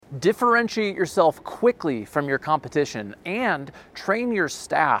Differentiate yourself quickly from your competition and train your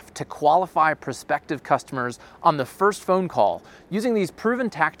staff to qualify prospective customers on the first phone call using these proven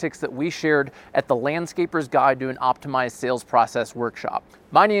tactics that we shared at the Landscaper's Guide to an Optimized Sales Process workshop.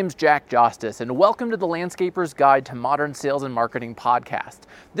 My name's Jack Jostis, and welcome to the Landscaper's Guide to Modern Sales and Marketing podcast.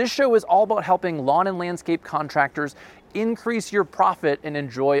 This show is all about helping lawn and landscape contractors increase your profit and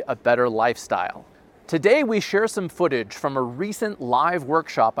enjoy a better lifestyle. Today we share some footage from a recent live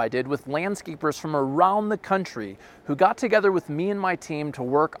workshop I did with landscapers from around the country who got together with me and my team to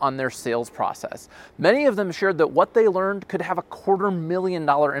work on their sales process. Many of them shared that what they learned could have a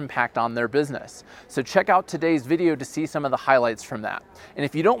 $250,000 impact on their business. So check out today's video to see some of the highlights from that. And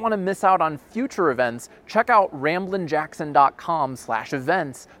if you don't want to miss out on future events, check out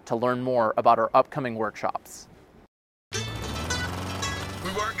ramblinjackson.com/events to learn more about our upcoming workshops.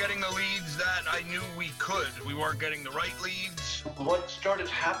 We weren't getting the leads that I knew we could. We weren't getting the right leads. What started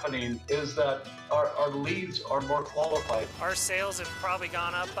happening is that our leads are more qualified. Our sales have probably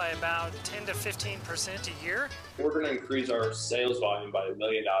gone up by about 10 to 15% a year. We're going to increase our sales volume by $1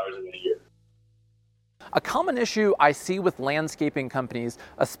 million in a year. A common issue I see with landscaping companies,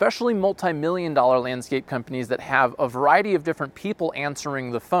 especially multi-million-dollar landscape companies that have a variety of different people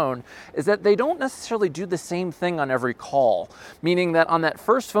answering the phone, is that they don't necessarily do the same thing on every call. Meaning that on that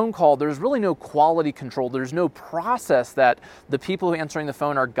first phone call, there's really no quality control. There's no process that the people answering the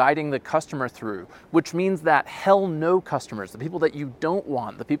phone are guiding the customer through, which means that hell no customers, the people that you don't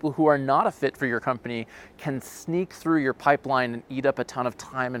want, the people who are not a fit for your company, can sneak through your pipeline and eat up a ton of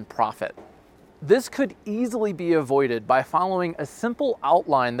time and profit. This could easily be avoided by following a simple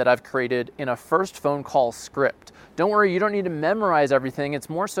outline that I've created in a first phone call script. Don't worry, you don't need to memorize everything. It's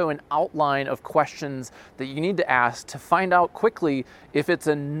more so an outline of questions that you need to ask to find out quickly if it's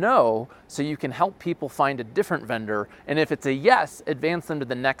a no, so you can help people find a different vendor. And if it's a yes, advance them to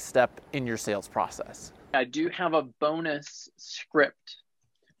the next step in your sales process. I do have a bonus script.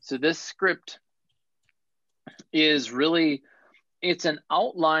 So this script is really, it's an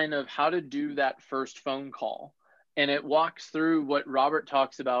outline of how to do that first phone call. And it walks through what Robert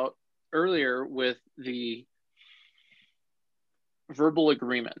talks about earlier with the verbal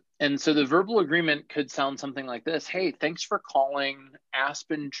agreement. And so the verbal agreement could sound something like this. Hey, thanks for calling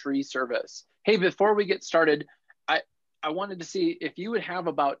Aspen Tree Service. Hey, before we get started, I wanted to see if you would have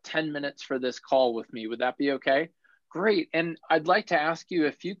about 10 minutes for this call with me. Would that be okay? Great. And I'd like to ask you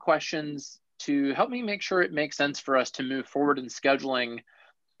a few questions to help me make sure it makes sense for us to move forward in scheduling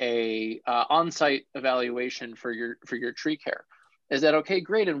a on-site evaluation for your tree care. Is that okay?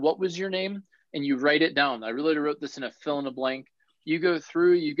 Great. And what was your name? And you write it down. I really wrote this in a fill in the blank. You go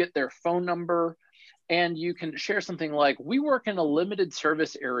through, you get their phone number, and you can share something like, we work in a limited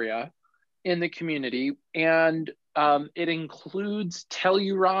service area in the community, and it includes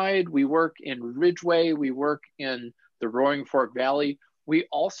Telluride. We work in Ridgeway. We work in the Roaring Fork Valley. We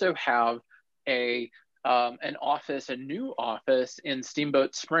also have an office, a new office in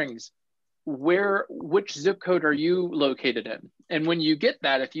Steamboat Springs. Which zip code are you located in? And when you get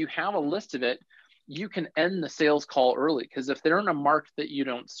that, if you have a list of it, you can end the sales call early, because if they're in a market that you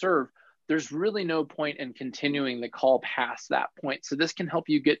don't serve, there's really no point in continuing the call past that point. So this can help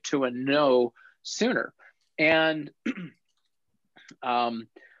you get to a no sooner. And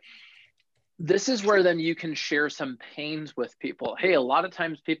this is where then you can share some pains with people. Hey, a lot of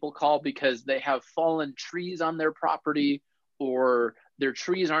times people call because they have fallen trees on their property, or their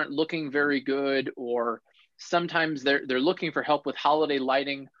trees aren't looking very good, or sometimes they're looking for help with holiday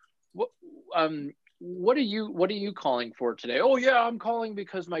lighting. What are you calling for today? Oh yeah, I'm calling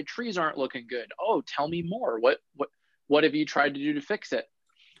because my trees aren't looking good. Oh, tell me more. What have you tried to do to fix it?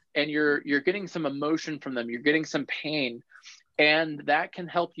 And you're getting some emotion from them. You're getting some pain. And that can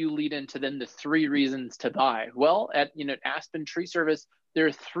help you lead into then the 3 reasons to buy. Well, at Aspen Tree Service, there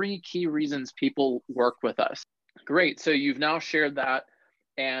are 3 key reasons people work with us. Great. So you've now shared that,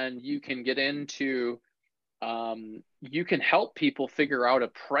 and you can get into, you can help people figure out a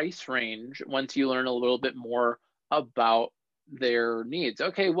price range once you learn a little bit more about their needs.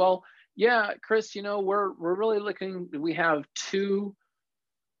 Okay, well, yeah, Chris, we're really looking, we have 2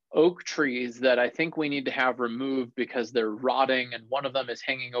 oak trees that I think we need to have removed because they're rotting, and one of them is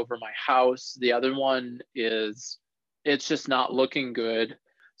hanging over my house. The other one it's just not looking good.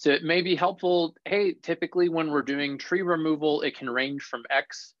 So it may be helpful. Hey, typically when we're doing tree removal, it can range from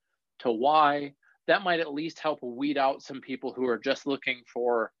X to Y. That might at least help weed out some people who are just looking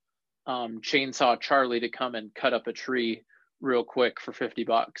for Chainsaw Charlie to come and cut up a tree real quick for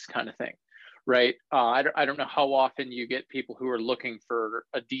 $50 kind of thing. Right. I don't know how often you get people who are looking for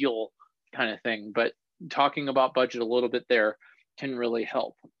a deal kind of thing, but talking about budget a little bit there. can really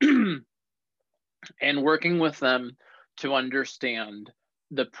help. And working with them to understand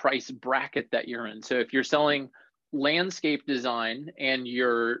the price bracket that you're in. So if you're selling landscape design and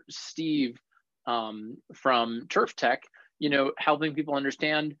you're Steve from Turf Tech, helping people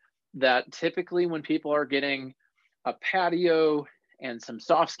understand that typically when people are getting a patio and some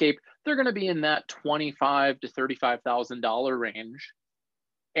softscape, they're going to be in that $25,000 to $35,000 range,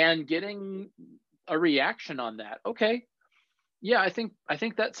 and getting a reaction on that. Okay, yeah, I think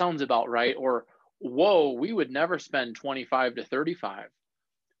that sounds about right. Or, whoa, we would never spend 25 to 35.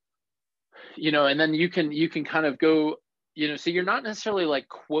 And then you can kind of go, so you're not necessarily like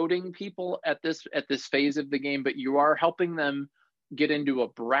quoting people at this phase of the game, but you are helping them get into a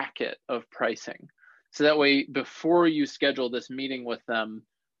bracket of pricing. So that way, before you schedule this meeting with them,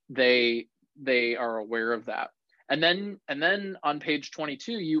 they are aware of that. And then on page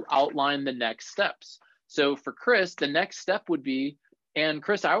 22, you outline the next steps. So for Chris, the next step would be, and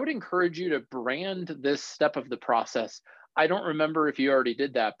Chris, I would encourage you to brand this step of the process. I don't remember if you already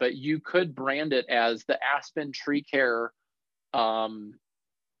did that, but you could brand it as the Aspen Tree Care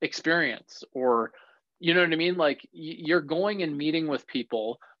experience, or, you know what I mean? Like, you're going and meeting with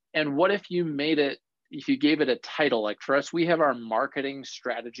people. And what if you gave it a title? Like for us, we have our marketing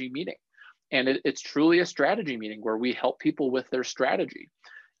strategy meeting, and it's truly a strategy meeting where we help people with their strategy.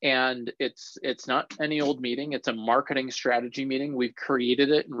 And it's not any old meeting. It's a marketing strategy meeting. We've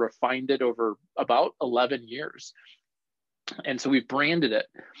created it and refined it over about 11 years. And so we've branded it.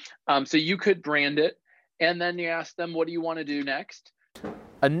 So you could brand it, and then you ask them, what do you want to do next?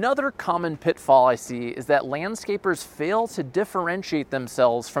 Another common pitfall I see is that landscapers fail to differentiate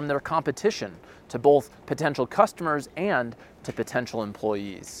themselves from their competition to both potential customers and to potential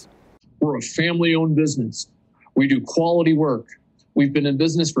employees. We're a family-owned business. We do quality work. We've been in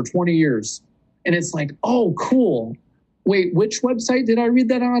business for 20 years. And it's like, oh, cool. Wait, which website did I read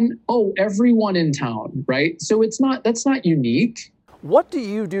that on? Oh, everyone in town, right? So that's not unique. What do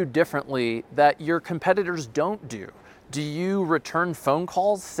you do differently that your competitors don't do? Do you return phone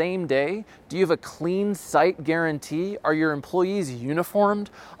calls same day? Do you have a clean site guarantee? Are your employees uniformed?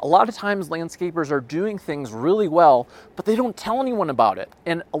 A lot of times landscapers are doing things really well, but they don't tell anyone about it.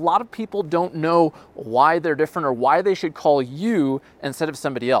 And a lot of people don't know why they're different or why they should call you instead of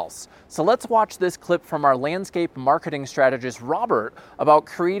somebody else. So let's watch this clip from our landscape marketing strategist, Robert, about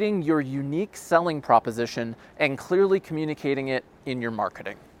creating your unique selling proposition and clearly communicating it in your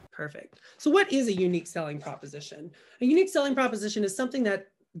marketing. Perfect. So what is a unique selling proposition? A unique selling proposition is something that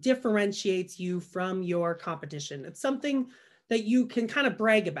differentiates you from your competition. It's something that you can kind of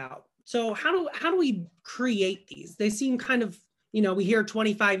brag about. So how do we create these? They seem kind of, we hear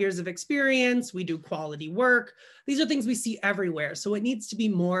 25 years of experience, we do quality work. These are things we see everywhere. So it needs to be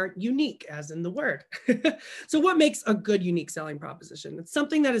more unique, as in the word. So what makes a good unique selling proposition? It's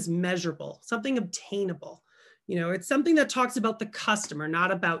something that is measurable, something obtainable. It's something that talks about the customer,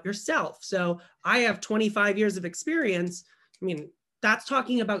 not about yourself. So I have 25 years of experience. That's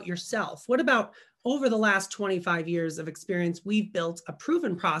talking about yourself. What about over the last 25 years of experience, we've built a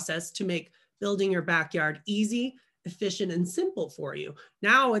proven process to make building your backyard easy, efficient, and simple for you.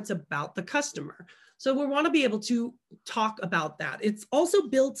 Now it's about the customer. So we want to be able to talk about that. It's also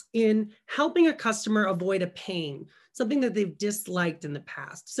built in helping a customer avoid a pain, something that they've disliked in the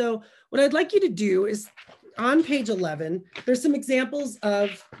past. So what I'd like you to do is, on page 11, there's some examples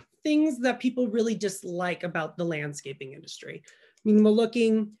of things that people really dislike about the landscaping industry. We're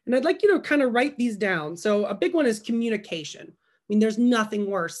looking, and I'd like you to kind of write these down. So a big one is communication. There's nothing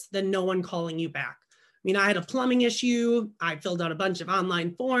worse than no one calling you back. I had a plumbing issue. I filled out a bunch of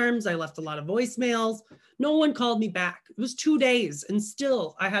online forms. I left a lot of voicemails. No one called me back. It was 2 days and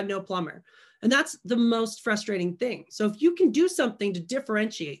still I had no plumber. And that's the most frustrating thing. So if you can do something to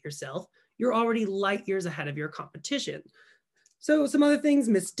differentiate yourself, you're already light years ahead of your competition. So some other things: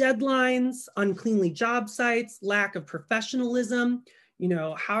 missed deadlines, uncleanly job sites, lack of professionalism,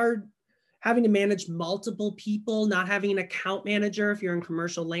 having to manage multiple people, not having an account manager if you're in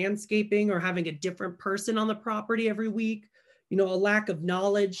commercial landscaping, or having a different person on the property every week, a lack of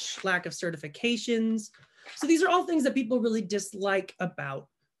knowledge, lack of certifications. So these are all things that people really dislike about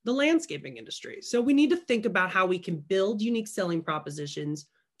the landscaping industry. So we need to think about how we can build unique selling propositions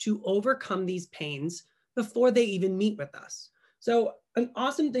to overcome these pains before they even meet with us. So an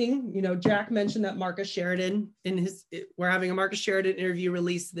awesome thing, Jack mentioned that Marcus Sheridan we're having a Marcus Sheridan interview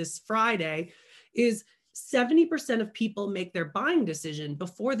release this Friday, is 70% of people make their buying decision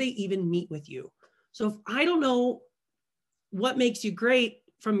before they even meet with you. So if I don't know what makes you great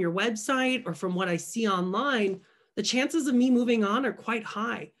from your website or from what I see online, the chances of me moving on are quite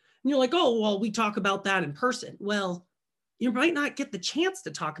high. And you're like, oh, well, we talk about that in person. Well, you might not get the chance to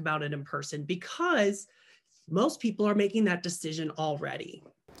talk about it in person because most people are making that decision already.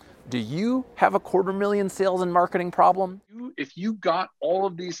 Do you have a $250,000 sales and marketing problem? If you got all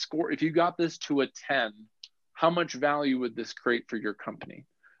of these if you got this to a 10, how much value would this create for your company?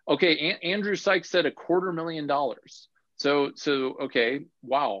 Okay, Andrew Sykes said $250,000. So okay,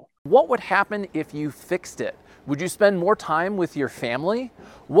 wow. What would happen if you fixed it? Would you spend more time with your family?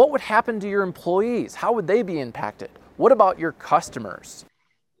 What would happen to your employees? How would they be impacted? What about your customers?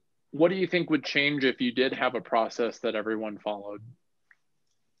 What do you think would change if you did have a process that everyone followed?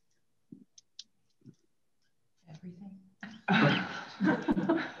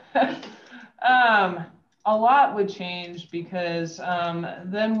 A lot would change because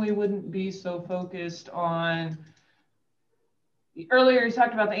then we wouldn't be so focused on, earlier you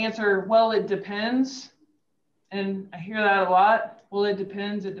talked about the answer, well, it depends. And I hear that a lot. Well, it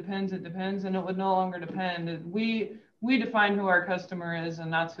depends, and it would no longer depend. We define who our customer is,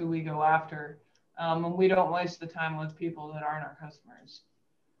 and that's who we go after. And we don't waste the time with people that aren't our customers.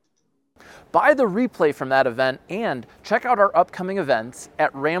 Buy the replay from that event and check out our upcoming events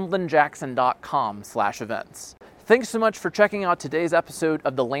at ramblinjackson.com/events. Thanks so much for checking out today's episode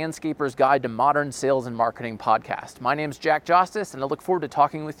of the Landscaper's Guide to Modern Sales and Marketing podcast. My name is Jack Justice, and I look forward to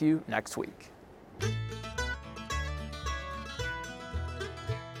talking with you next week.